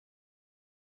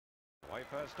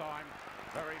slowly first time.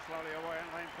 Very slowly away in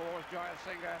lane 4 is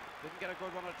Jayasinghe. Didn't get a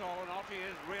good one at all, and Ottey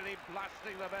is really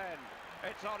blasting the bend.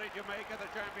 It's Ottey, Jamaica, the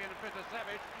champion,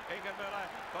 Pintusevich, Inga Miller,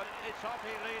 but it's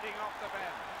Ottey leading off the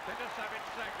bend. Pintusevich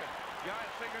second.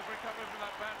 Jayasinghe's recovered from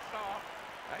that bad start.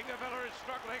 Inga Miller is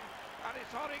struggling, and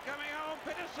it's Ottey coming home.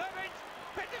 Pintusevich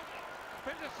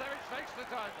takes the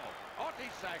title. Ottey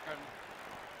second,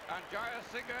 and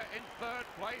Jayasinghe in third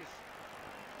place.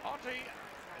 Ottey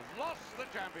has lost the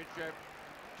championship,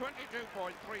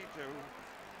 22.32.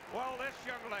 Well, this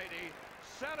young lady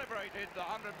celebrated the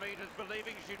 100 metres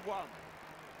believing she'd won.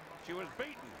 She was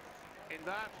beaten in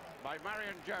that by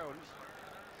Marion Jones.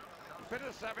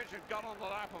 Pintusevich had gone on the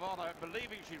lap of honour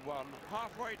believing she'd won.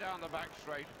 Halfway down the back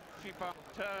straight, she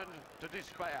turned to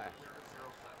despair.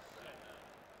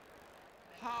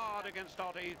 Hard against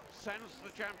Ottey, sensed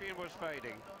the champion was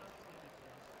fading,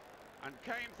 and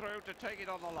came through to take it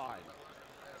on the line.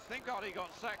 I think Ottey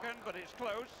got second, but it's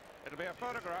close. It'll be a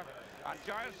photograph, and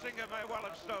Jayasinghe may well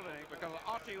have stolen it because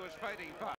Ottey was fading fast.